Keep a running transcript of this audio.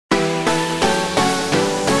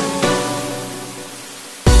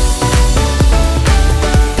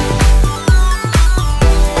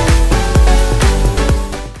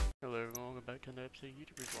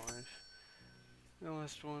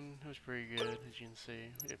pretty good, as you can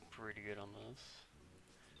see. We did pretty good on this.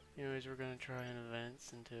 Anyways, we're gonna try an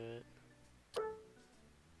events into it.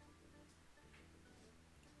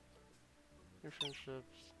 Your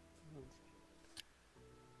friendships.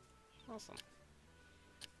 Awesome.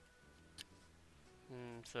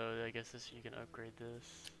 So I guess this you can upgrade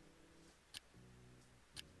this.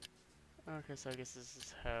 Okay, so I guess this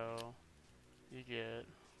is how you get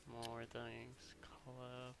more things.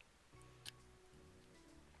 Collab.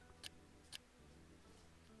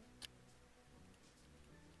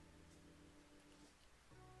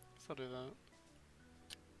 Guess I'll do that.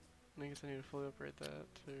 I guess I need to fully upgrade that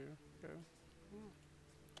to go.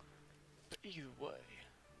 But either way,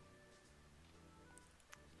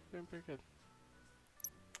 doing pretty good.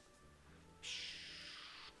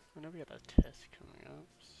 I know we got that test coming up,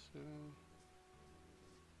 so.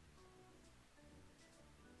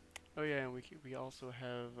 Oh yeah, and we also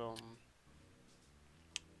have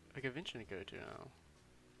a convention to go to now.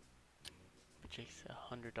 It takes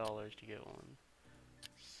 $100 to get one.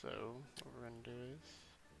 So what we're gonna do is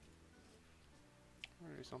we're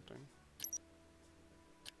gonna do something.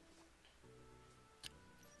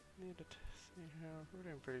 Need to see how we're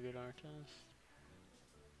doing pretty good on our test,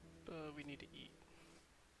 but we need to eat.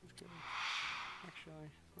 Let's go. Actually,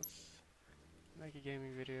 let's make a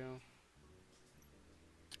gaming video.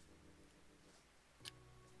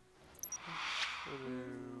 We'll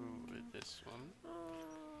do with this one.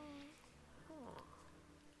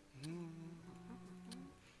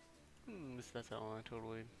 That's how I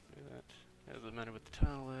totally do that. It doesn't matter what the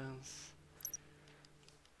title is.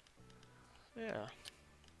 Yeah.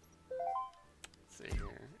 Let's see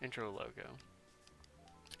here. Intro logo.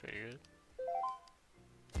 Pretty good.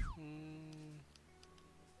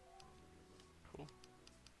 Cool.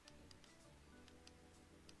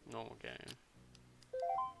 Normal game.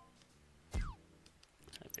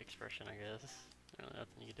 Happy expression, I guess. Really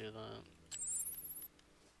nothing you can do with that.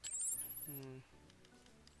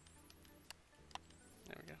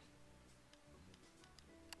 There we go.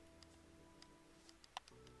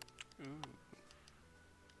 Ooh.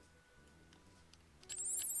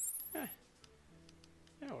 Eh.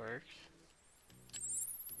 That works.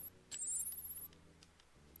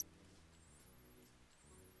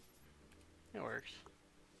 It works.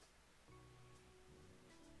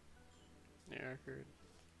 New record.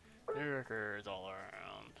 New records all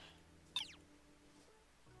around.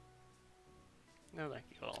 No thank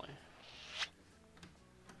you, Ollie.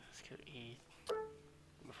 Let's go eat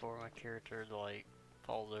before my character like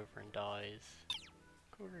falls over and dies.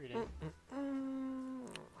 Cool reading.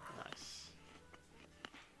 Nice.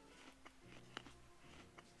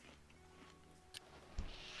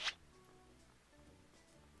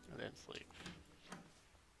 And then sleep.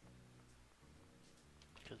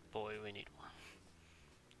 Because boy, we need one.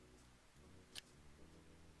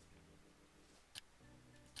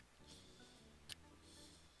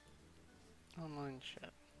 Online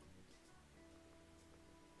chat.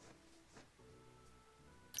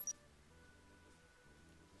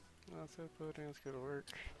 That's uploading, let's go to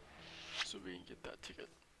work. So we can get that ticket.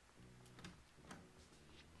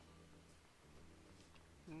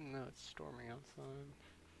 No, it's storming outside.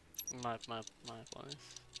 My place.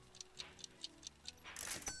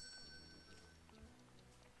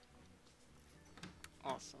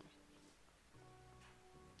 Awesome.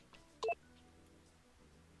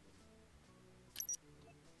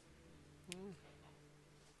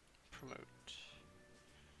 Promote.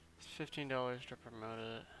 It's $15 to promote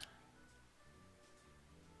it.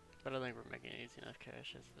 But I think we're making easy enough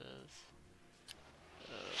cash as it is.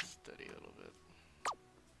 Study a little bit.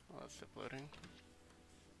 Well, that's uploading.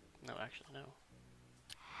 No, actually, no.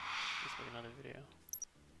 Let's make another video.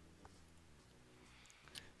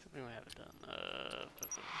 Something we haven't done.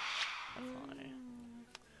 Definitely.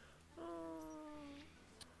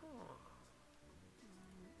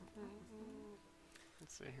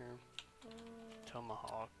 Let's see here.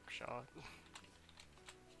 Tomahawk shot.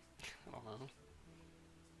 I don't know.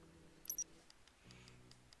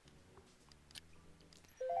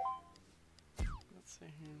 Let's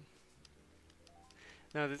see here.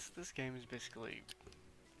 No, this game is basically,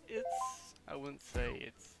 I wouldn't say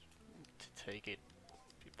it's to take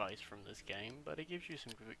advice from this game, but it gives you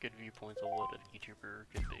some good viewpoints of what a YouTuber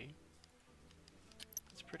could be.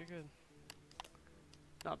 It's pretty good.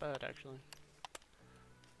 Not bad, actually.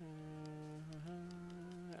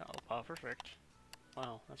 Oh, perfect.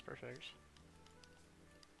 Wow, that's perfect.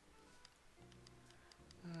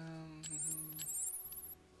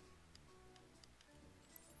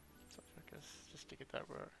 Focus, just to get that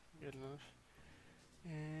good enough.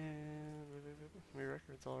 And new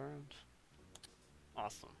records all around.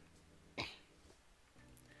 Awesome.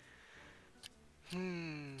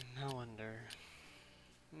 I wonder.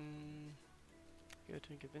 Go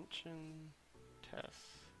to convention.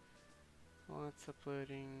 Tests. Well, it's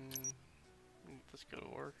uploading. Let's go to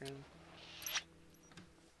working.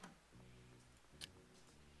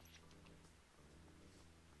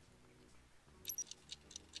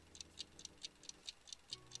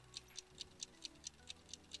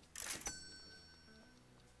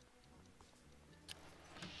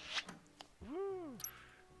 Woo!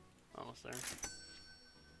 Almost there.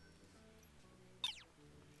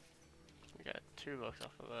 We got $2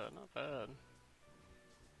 off of that. Not bad.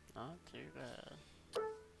 Not too bad.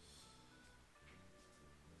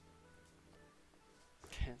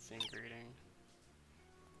 Dancing greeting.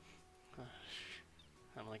 I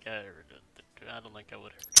don't think I ever did. I don't think I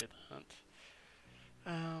would ever do that.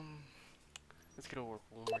 Let's go to work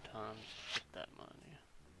one more time just to get that money.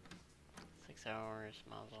 6 hours,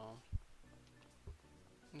 might as well.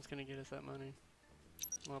 It's gonna get us that money.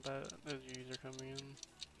 While those views are coming in.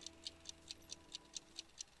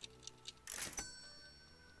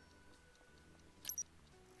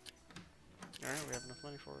 Alright, we have enough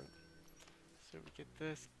money for it. So we get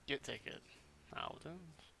this, get ticket. Alden.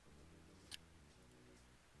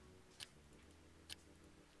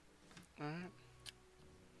 Alright.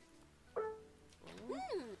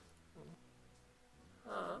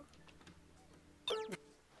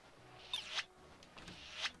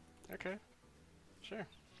 Okay. Sure.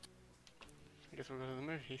 I guess we'll go to the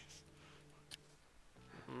movies.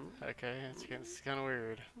 Okay, it's kind of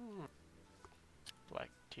weird. Black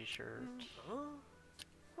t-shirt.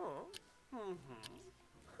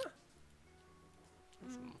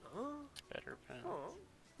 Some better pants.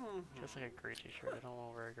 Just like a gray t-shirt. I don't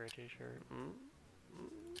want to wear a gray t-shirt.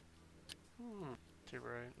 Too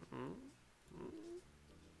bright.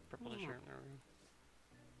 Purple t-shirt. There we go.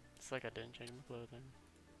 It's like I didn't change my clothing.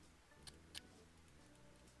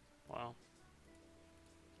 Wow.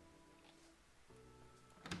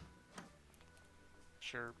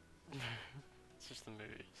 Sure. It's just the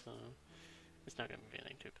movie, so it's not gonna be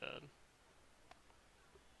anything too bad.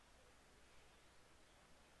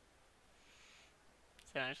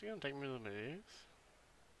 Is that actually gonna take me to the movies?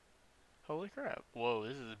 Holy crap. Whoa,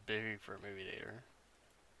 this is big for a movie theater.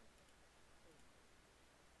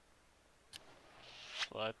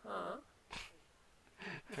 What?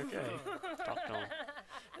 Okay. Talk to him.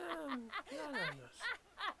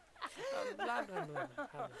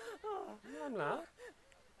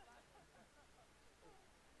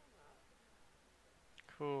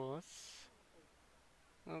 Cool,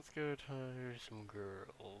 let's go to some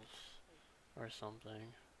girls or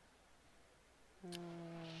something.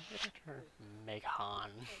 Get her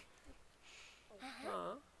Meghan.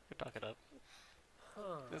 Could talk it up.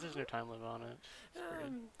 There's no time limit on it.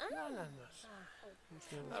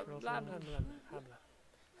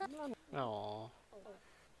 Oh.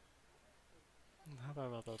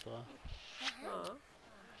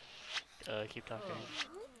 Keep talking.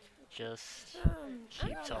 Just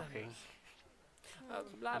keep talking.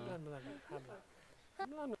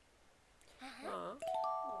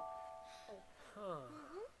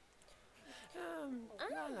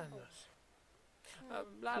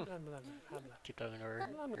 Keep talking to her.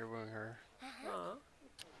 You're wooing her.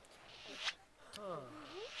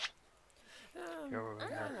 You're wooing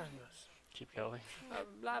her. Keep going.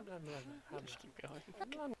 Just keep going.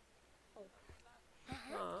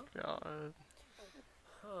 God.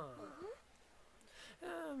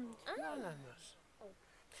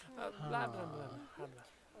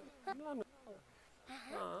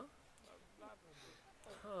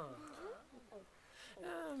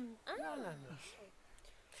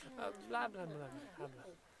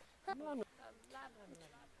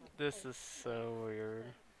 This is so weird.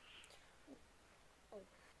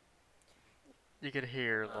 You could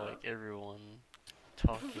hear like everyone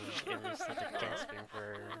talking and just like gasping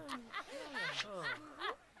for.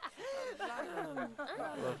 I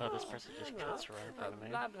love how this person just cuts right in front of me.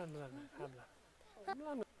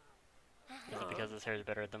 Is it because his hair is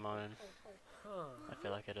better than mine? I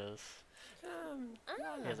feel like it is.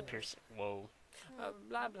 He has a piercing. Whoa.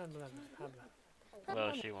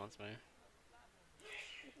 Well, she wants me.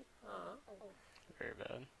 Very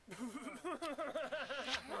bad.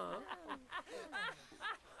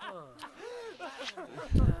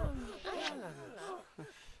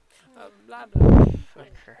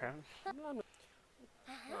 Fuck crap.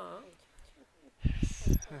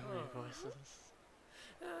 So many voices.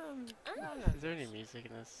 Is there any music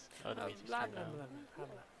in this? Oh, the music's turned down.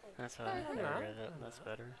 That's how I read it. That's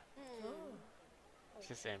better. It's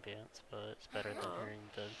just ambience, but it's better than hearing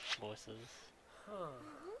the voices.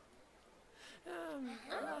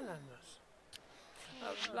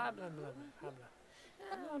 Blah blah blah blah blah.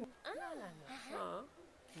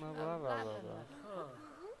 Blah blah blah blah blah.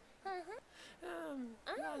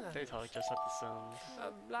 They talk just like the Sims.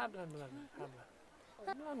 Blah blah blah blah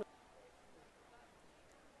blah.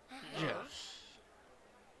 Yes.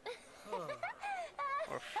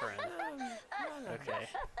 Or friend. Okay.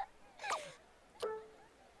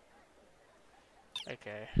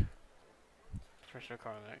 Okay. Professor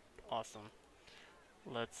Carmack. Awesome.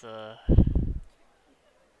 Let's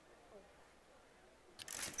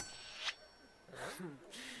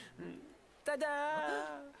Ta-da!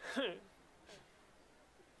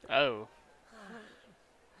 Oh.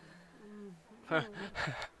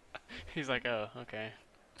 He's like, oh, okay.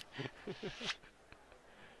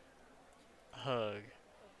 Hug.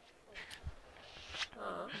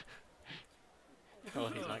 Oh,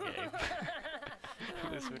 he's not gay.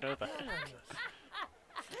 At least we know that.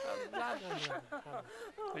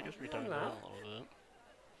 I guess we don't know a little bit.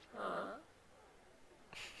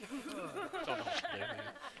 Don't know what to do here.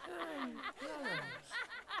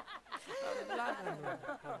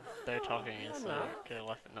 They're talking in sync.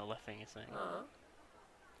 No laughing in sync.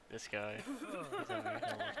 This guy. He's having a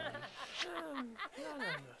hell of a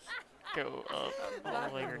time. Go up. Oh,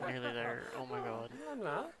 like you're nearly there. Oh my god.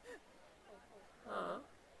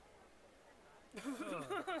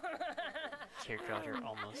 Dear God, you're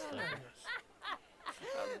almost there.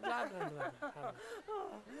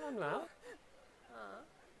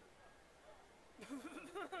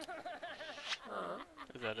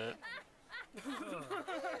 Is that it?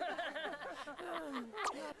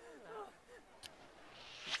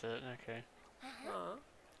 That's it? Okay.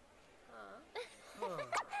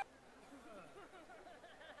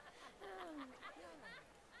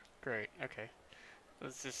 Great, okay.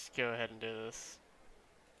 Let's just go ahead and do this.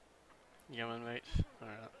 Yeoman mate?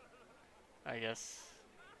 Alright. I guess.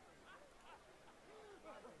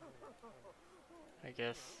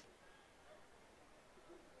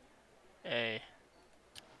 A.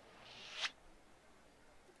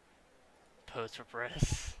 Pose for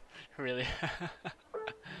press. Really?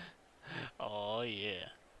 Oh yeah.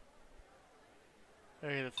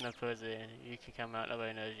 Okay, that's enough posing. You can come out,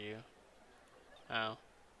 nobody knows you. Oh.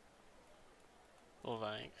 Well,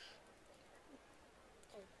 thanks.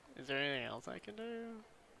 Is there anything else I can do?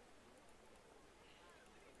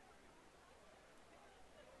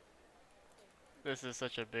 This is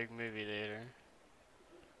such a big movie theater.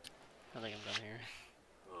 I think I'm done here.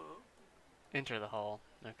 Enter the hall.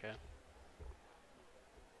 Okay.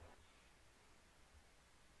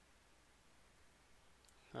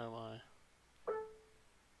 Oh my.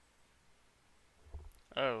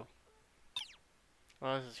 Oh.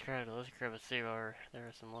 Well, this is crowded. Let's grab a seat while there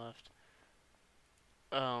are some left.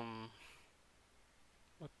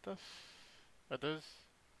 What the are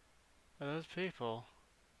those people?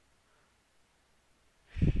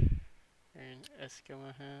 Wearing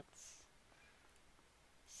Eskimo hats.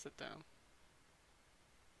 Sit down.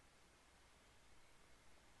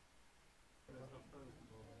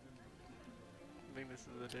 I think this is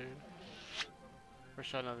the dude.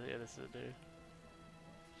 Rashad, no, yeah, this is the dude.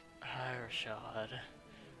 Hi, Rashad.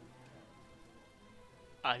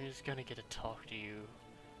 I'm just gonna get to talk to you.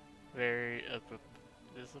 Very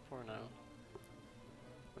this is a porno.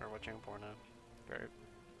 We're watching a porno. Great.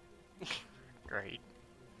 Great.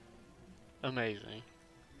 Amazing.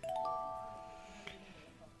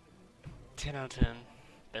 10 out of 10.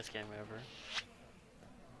 Best game ever.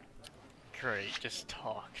 Great. Just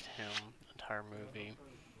talk to him the entire movie.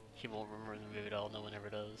 He won't remember the movie at all. No one ever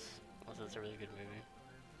does. Unless it's a really good movie.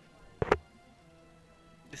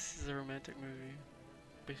 This is a romantic movie.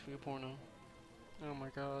 Basically a porno. Oh my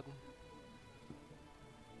god.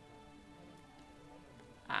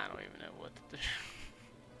 I don't even know what to do.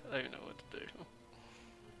 I don't even know what to do.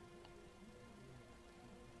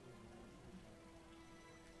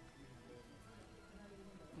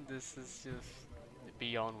 This is just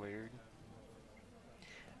beyond weird.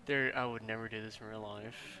 I would never do this in real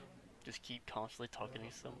life. Just keep constantly talking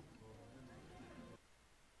to some.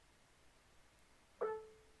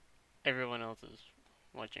 Everyone else is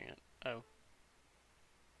watching it. Oh.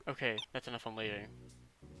 Okay, that's enough on leaving.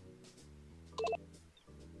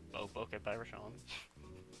 Oh, okay, bye Rashawn.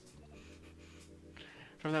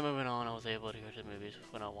 From that moment on, I was able to go to the movies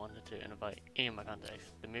when I wanted to and invite any of my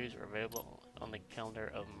contacts. The movies were available on the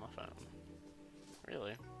calendar of my phone.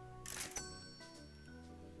 Really?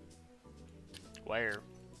 Where?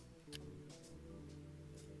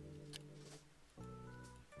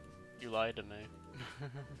 You lied to me.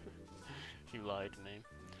 You lied to me.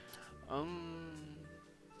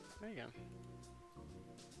 There you go.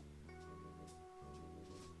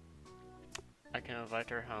 I can invite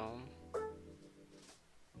her home.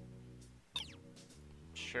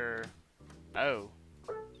 Sure. Oh.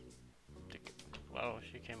 Wow,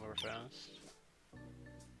 she came over fast.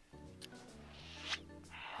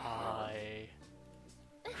 Hi.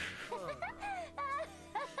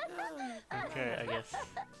 Okay, I guess.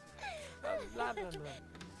 Blah, blah, blah.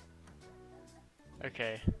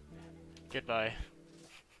 Okay. Goodbye.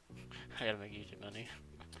 I gotta make YouTube money.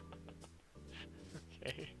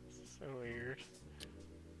 Okay, this is so weird.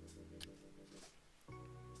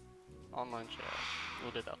 Online chat.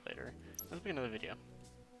 We'll do that later. Let's make another video.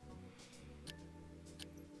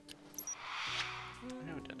 I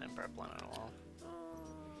haven't done improv plan in a while.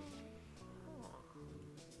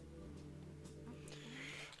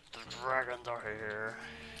 The dragons are here.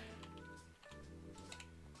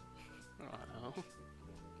 Oh.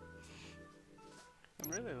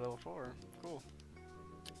 I'm really level 4. Cool.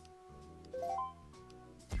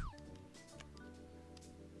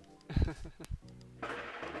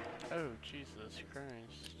 Oh, Jesus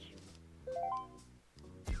Christ.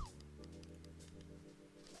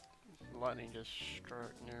 Lightning just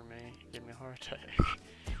struck near me, gave me a heart attack.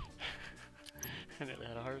 I nearly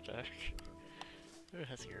had a heart attack. Ooh,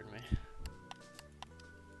 that scared me.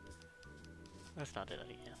 Let's not do that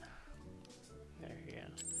again. There you go.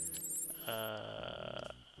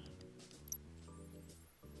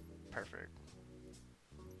 Perfect.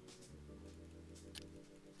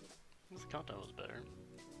 This content was better.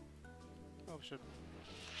 Oh shit.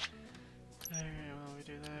 Okay, while we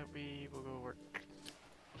do that, we will go work.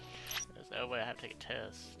 Oh wait, I have to take a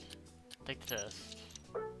test. Take the test.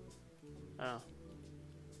 Oh.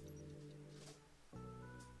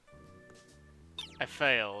 I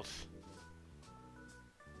failed.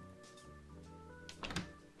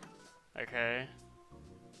 Okay.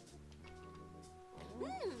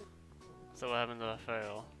 So what happens if I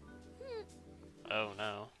fail? Oh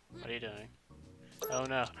no. What are you doing? Oh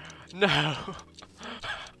no. No!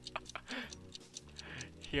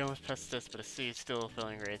 He almost passed this, but a C is still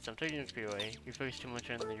failing grade, so I'm taking XP away. You focus too much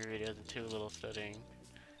on your videos and too little studying.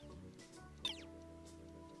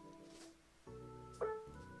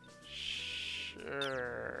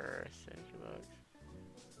 Sure. $70.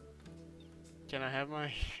 Can I have my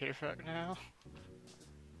shit back now?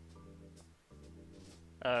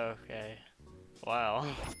 Okay. Wow.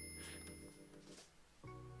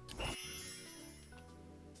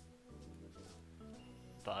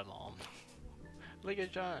 Bye, Mom. League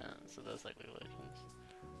of Giants, so that's like League of Legends.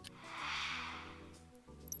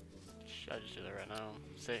 Should I just do that right now?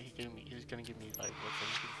 Say he was gonna give me like what,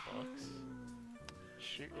 $70 bucks?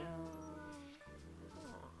 Shoot, yeah.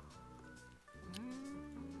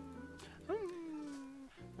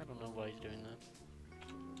 I don't know why he's doing that.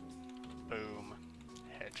 Boom.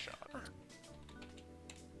 Headshot.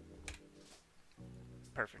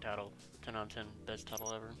 Perfect title. 10 out of 10. Best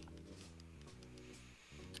title ever.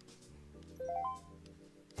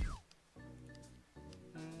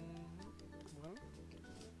 Well.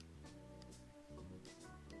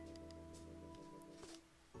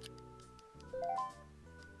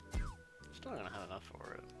 Still gonna have enough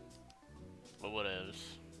for it. But what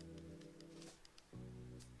is?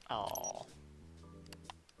 Oh.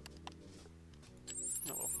 Oh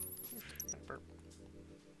well. Burp.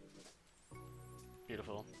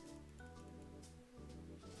 Beautiful.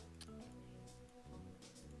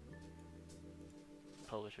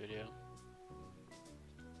 Polish video.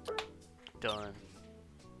 Done.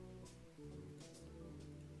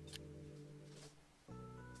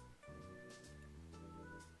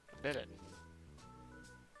 Did it.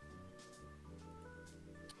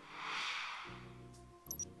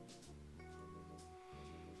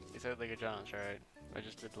 You said League of Giants, right? I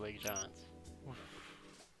just did the League of Giants. Oof.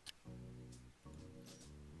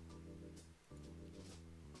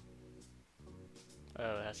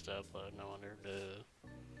 Oh, it has to upload, no wonder. Duh.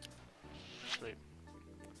 Sleep.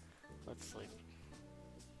 Let's sleep.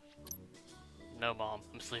 No, Mom,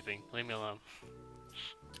 I'm sleeping. Leave me alone.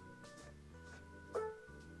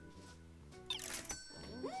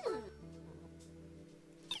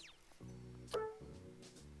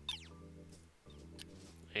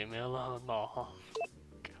 Leave me alone, Mom.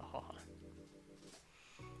 God.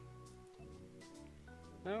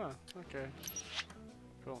 Oh, okay.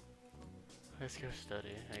 Cool. Let's go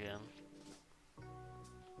study again.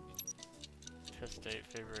 Test date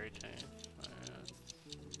February 10th.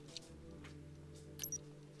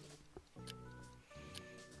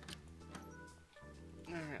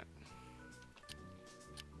 Alright.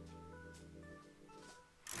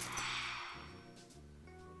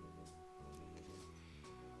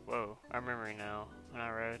 Whoa, I'm remembering now. When I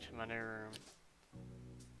rode to my new room,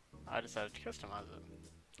 I decided to customize it.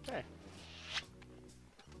 Okay.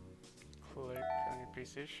 Click on your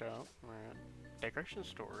PC shop. Right. Decoration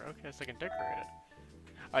store. Okay, so I can decorate it.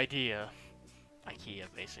 IKEA,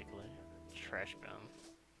 basically. Trash bin.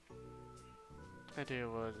 Idea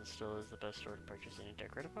was and still is the best store to purchase any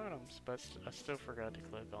decorative items, but I still forgot to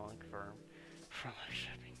click on confirm from my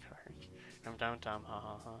shopping cart. From downtime, ha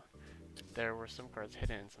ha ha. There were some cards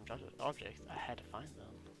hidden in some objects. I had to find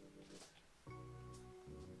them.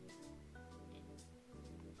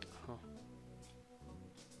 Huh.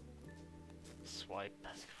 Swipe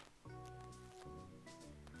basketball.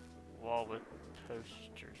 Wall with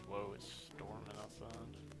posters. Whoa, it's storming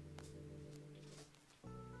outside.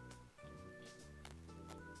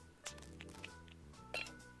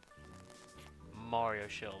 Mario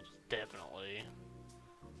shelves, definitely.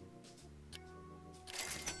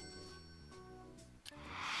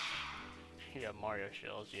 Yeah, Mario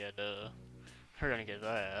shells, yeah, duh. We're gonna get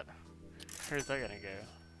that. Where's that gonna go?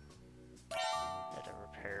 Had to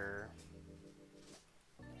repair.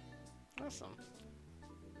 Awesome.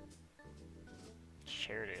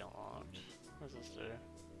 Charity unlocked. What does this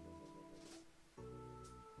do?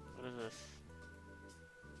 What is this?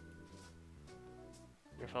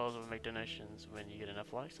 Your followers will make donations when you get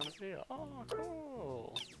enough likes on the video. Oh,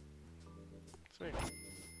 cool! Sweet.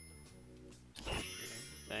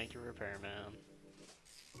 Thank you, repairman.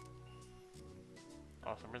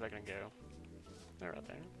 Awesome, where's that gonna go? They're right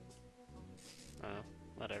there. Oh,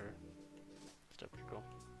 whatever. Still pretty cool.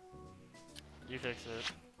 You fix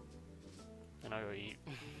it. And I'll go eat.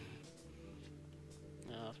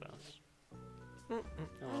 No, that's fast.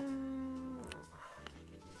 Hello.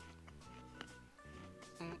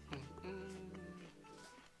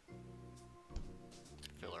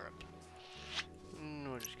 Fill her up.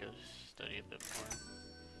 We'll just go study a bit more.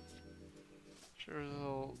 Show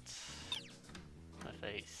results. My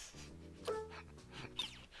face.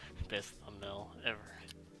 Best thumbnail ever.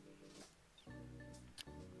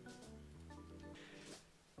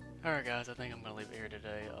 Alright guys, I think I'm gonna leave it here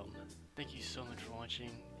today. Thank you so much for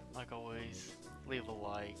watching. Like always, leave a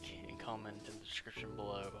like and comment in the description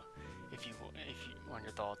below if you want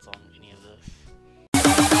your thoughts on any of this.